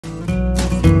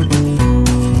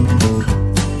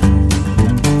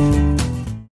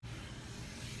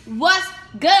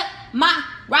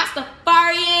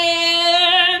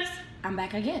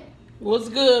What's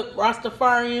good,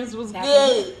 Rastafarians? What's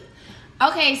good?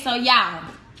 Okay, so y'all.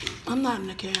 I'm not in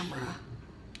the camera.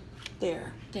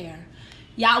 There.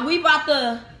 Y'all, we about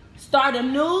to start a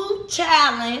new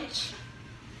challenge.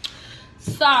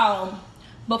 So,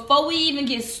 before we even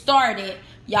get started,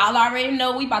 y'all already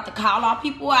know we about to call our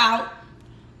people out.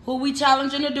 Who we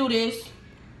challenging to do this?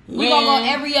 We gonna go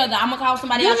every other. I'm gonna call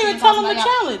somebody else. You didn't even tell them the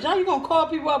challenge. How you gonna call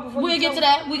people out before we'll get to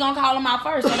that? We gonna call them out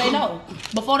first so they know.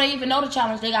 Before they even know the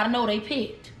challenge, they gotta know they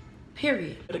picked.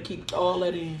 Period. Gotta keep all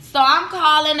that in. So I'm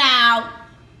calling out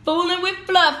Fooling with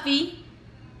Fluffy.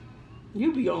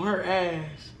 You be on her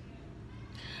ass.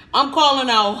 I'm calling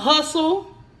out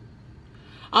Hustle.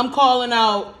 I'm calling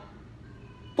out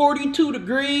 42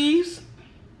 Degrees.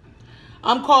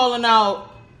 I'm calling out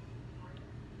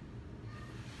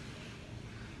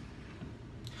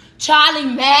Charlie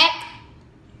Mack,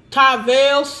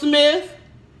 Tyvale Smith,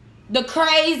 The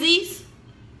Crazies,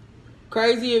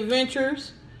 Crazy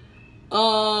Adventures.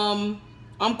 I'm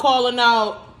calling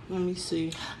out. Let me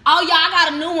see. Oh yeah, I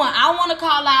got a new one. I want to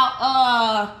call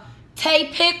out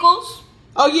Tay Pickles.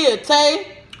 Oh yeah,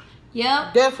 Tay.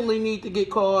 Yep. Definitely need to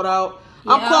get called out.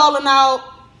 Yep. I'm calling out.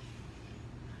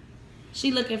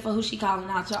 She looking for who she calling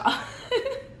out, y'all.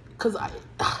 Cause Uno.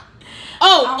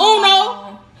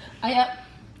 Oh yep.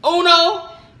 Uno.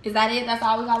 Is that it? That's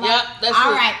all we got left? Yep, that's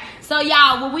all it. right. So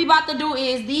y'all, what we about to do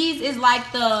is these is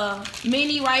like the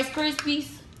mini Rice Krispies.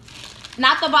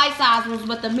 Not the bite size ones,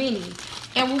 but the mini.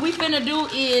 And what we finna do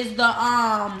is the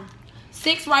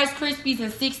 6 Rice Krispies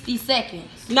in 60 seconds.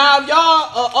 Now if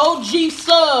y'all OG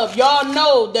sub, y'all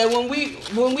know that when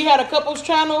we had a couples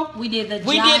channel, we did the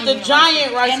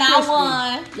giant Rice and Krispies. I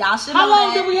won. Y'all should know How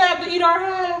long that. did we have to eat our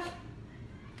half?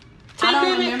 10 I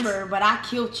don't minutes? remember, but I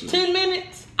killed you. 10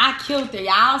 minutes? I killed it.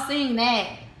 Y'all seen that.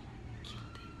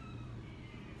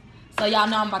 So y'all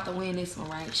know I'm about to win this one,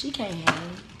 right? She can't have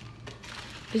it.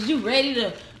 Cause you ready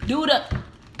to do the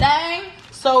thing?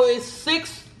 So it's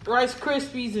 6 Rice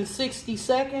Krispies in 60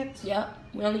 seconds? Yep.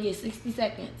 We only get 60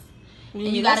 seconds. And Yeah,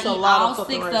 you gotta that's a eat lot all of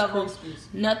 6 fucking of them. Rice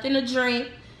Krispies. Nothing to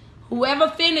drink. Whoever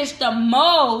finished the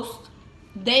most,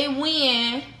 they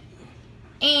win.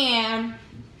 And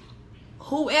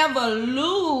whoever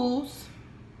lose,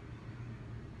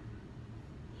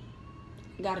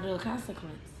 gotta do a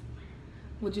consequence.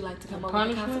 Would you like to come up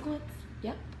with a consequence?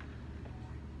 Yep.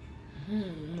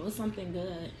 What's something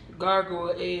good?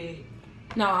 Gargle egg.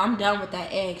 No, I'm done with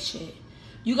that egg shit.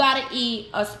 You gotta eat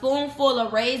a spoonful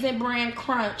of Raisin Bran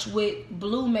Crunch with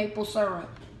blue maple syrup.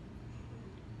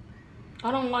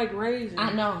 I don't like raisins.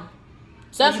 I know.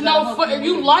 So That's no fun.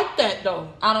 You like that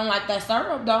though. I don't like that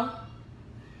syrup though.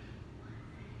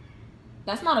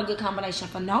 That's not a good combination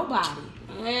for nobody.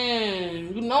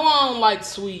 Man, you know I don't like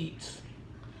sweets.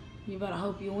 You better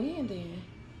hope you win then.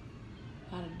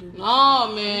 Gotta do.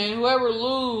 Nah, man. Whoever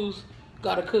lose,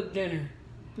 gotta cook dinner.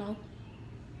 No.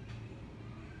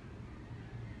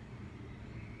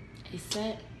 It's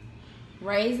set.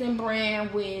 Raisin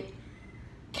Bran with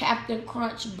Captain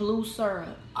Crunch blue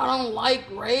syrup. I don't like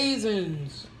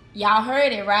raisins. Y'all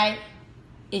heard it, right?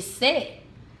 It's set.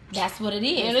 That's what it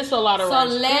is. And it's a lot of so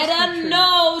Rice let Krispie her treats.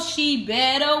 know she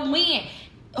better win.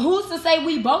 Who's to say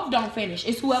we both don't finish?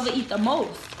 It's whoever eat the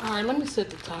most. All right, let me set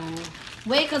the timer.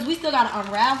 Wait, because we still got to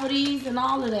unravel these and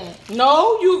all of that.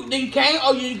 No, you can't.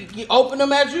 Oh, you open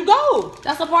them as you go.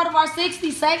 That's a part of our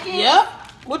 60 seconds? Yep.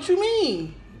 What you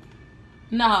mean?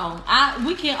 No,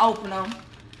 we can't open them.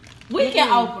 We can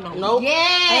open them. Nope.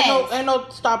 Yes. Ain't no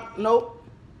stop. Nope.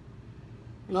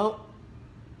 Nope.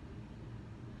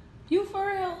 You for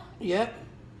real? Yep.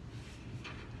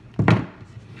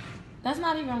 That's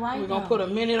not even right. We're going to put a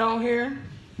minute on here.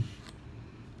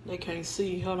 They can't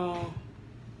see. Hold on.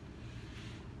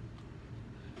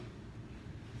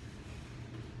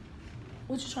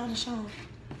 What you trying to show?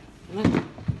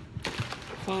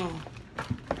 Phone.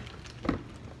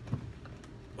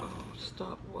 Oh,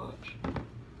 stopwatch.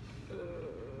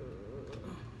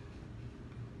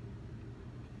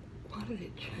 Why did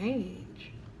it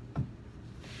change?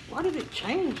 Why did it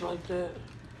change like that?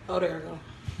 Oh, there we go.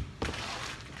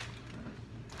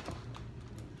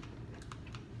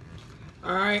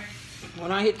 All right.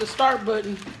 When I hit the start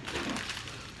button,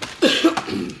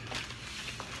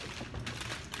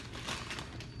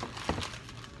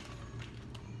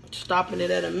 stopping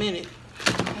it at a minute.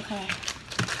 Okay.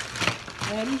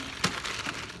 Ready?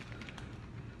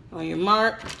 On your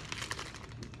mark.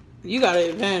 You got an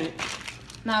advantage.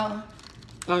 No.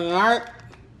 On your mark.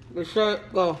 Get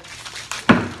set, go.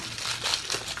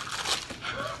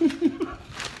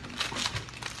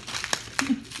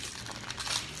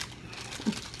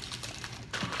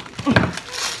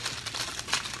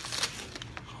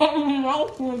 Oh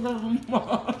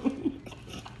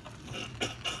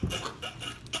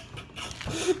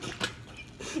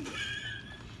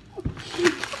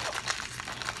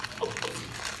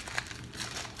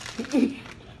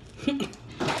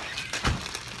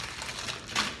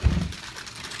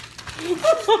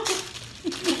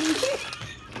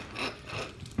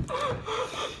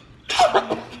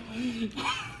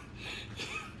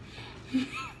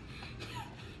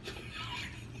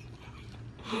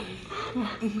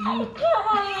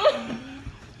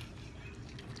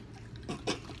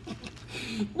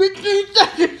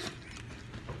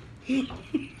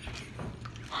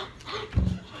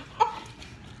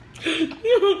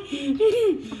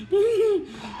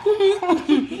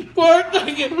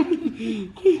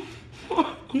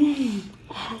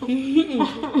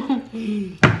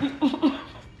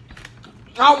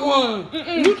I won.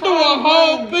 You threw a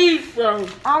whole piece, bro.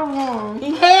 I won.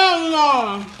 Hell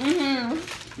no.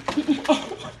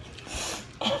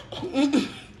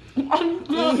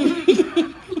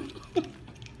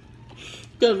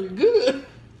 That was good.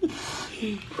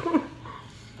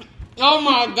 Oh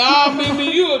my God,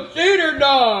 Mimi, you a cheater,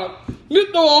 dog.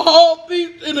 You threw a whole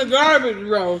piece in the garbage,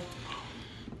 bro.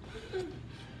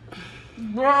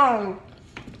 Bro,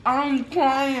 I'm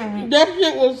crying. That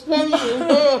shit was funny as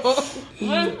hell.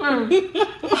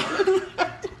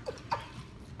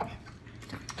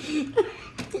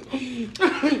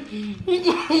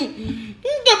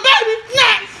 The baby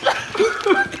snacks.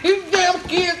 These damn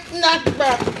kids snacks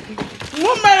back.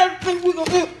 What made us think we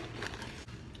gonna eat?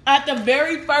 At the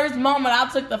very first moment I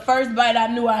took the first bite, I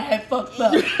knew I had fucked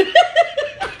up.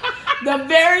 The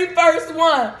very first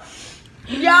one.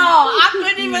 Y'all, I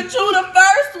couldn't even chew the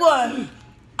first one.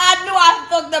 I knew I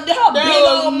fucked up. Her There big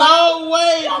was old no mouth.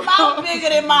 way. Your mouth bigger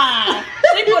than mine.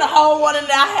 She put a whole one in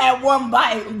there. I had one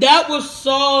bite. That was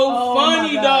so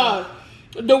funny, my dog.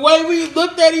 God. The way we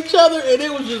looked at each other and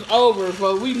it was just over,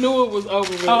 but we knew it was over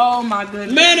with. Oh my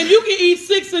goodness. Man, if you can eat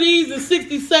 6 of these in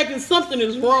 60 seconds, something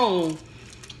is wrong.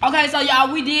 Okay, so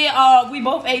y'all, we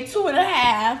both ate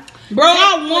 2.5. Bro,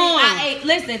 I won.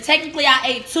 Listen, technically I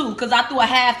ate 2 because I threw a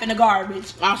half in the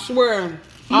garbage. I swear.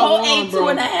 Mo ate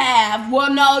 2.5.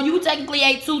 Well, no, you technically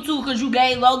ate 2 too because you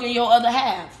gave Logan your other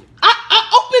half. I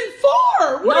opened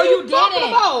 4. What are you talking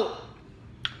about?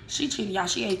 She cheated, y'all.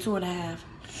 She ate 2.5.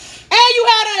 And you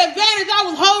had an advantage. I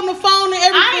was holding the phone and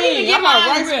everything. I didn't even get I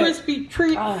got mine Rice Krispie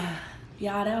treat.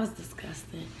 Y'all, that was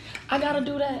disgusting. I gotta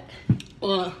do that.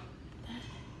 What?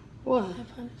 That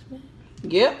punishment.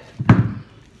 Yep.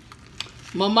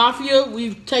 My mafia,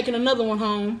 we've taken another one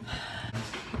home.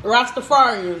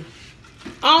 Rastafarian.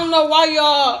 I don't know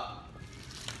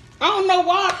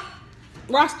why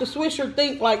Rasta Swisher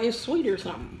think like it's sweet or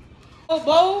something. Oh,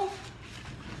 bowl.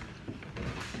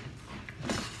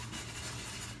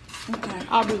 Okay.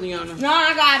 I'll do the honor. No,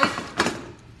 I got it.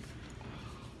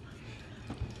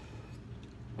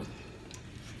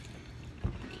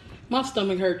 My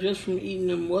stomach hurt just from eating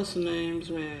them what's the names,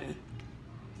 man.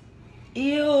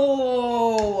 Ew.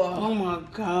 Oh my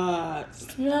God.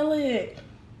 Smell it.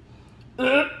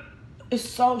 It's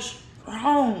so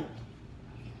strong.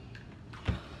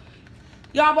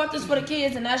 Y'all bought this for the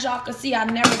kids, and as y'all can see, I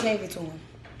never gave it to them.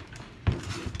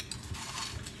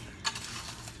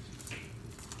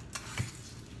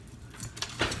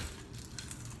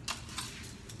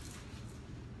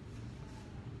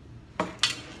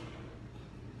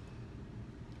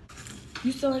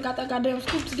 You still ain't got that goddamn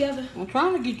scoop together? I'm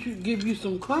trying to give you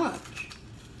some crunch.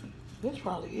 This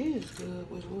probably is good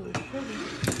with a little sugar.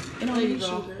 It don't need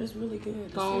sugar. It's really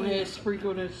good. Go ahead,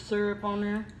 sprinkle the syrup on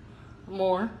there.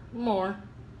 More. Hell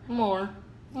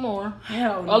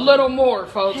no. A little more,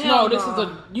 folks. Hell no, this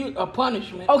no. is a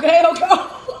punishment. Okay.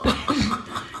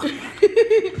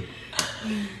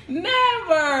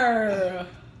 Never.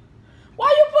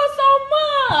 Why you put so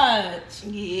much?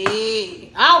 Yeah.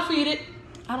 I'll feed it.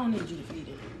 I don't need you to feed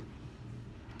it.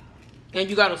 And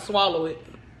you gotta swallow it.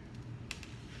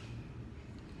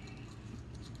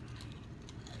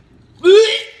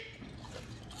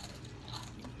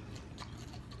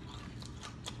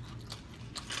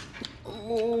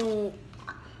 Oh.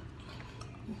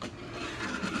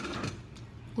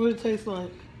 What it taste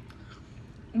like?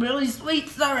 Really sweet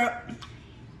syrup.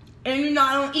 And you know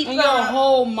I don't eat And syrup. your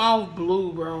whole mouth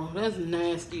blue, bro. That's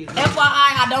nasty. FYI,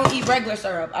 I don't eat regular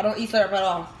syrup. I don't eat syrup at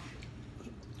all.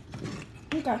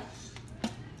 Okay.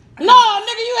 No,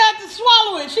 nigga, you had to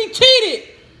swallow it. She cheated.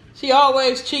 She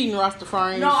always cheating,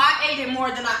 Rastafarian. No, I ate it more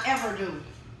than I ever do.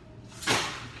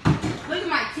 Look at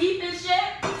my teeth and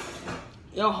shit.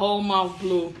 Your whole mouth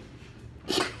blue.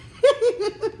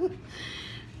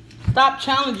 Stop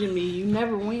challenging me. You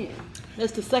never win.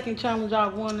 That's the second challenge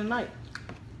I've won tonight.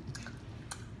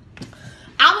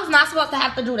 not supposed to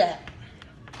have to do that.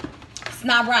 It's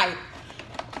not right.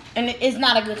 And it's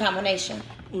not a good combination.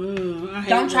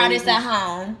 Don't try this at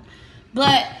home.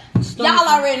 But y'all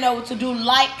already know what to do.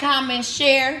 Like, comment,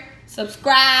 share,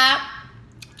 subscribe.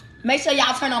 Make sure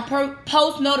y'all turn on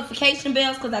post notification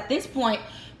bells, because at this point,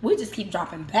 we just keep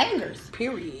dropping bangers.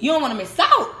 Period. You don't want to miss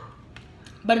out.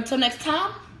 But until next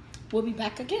time, we'll be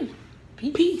back again.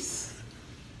 Peace.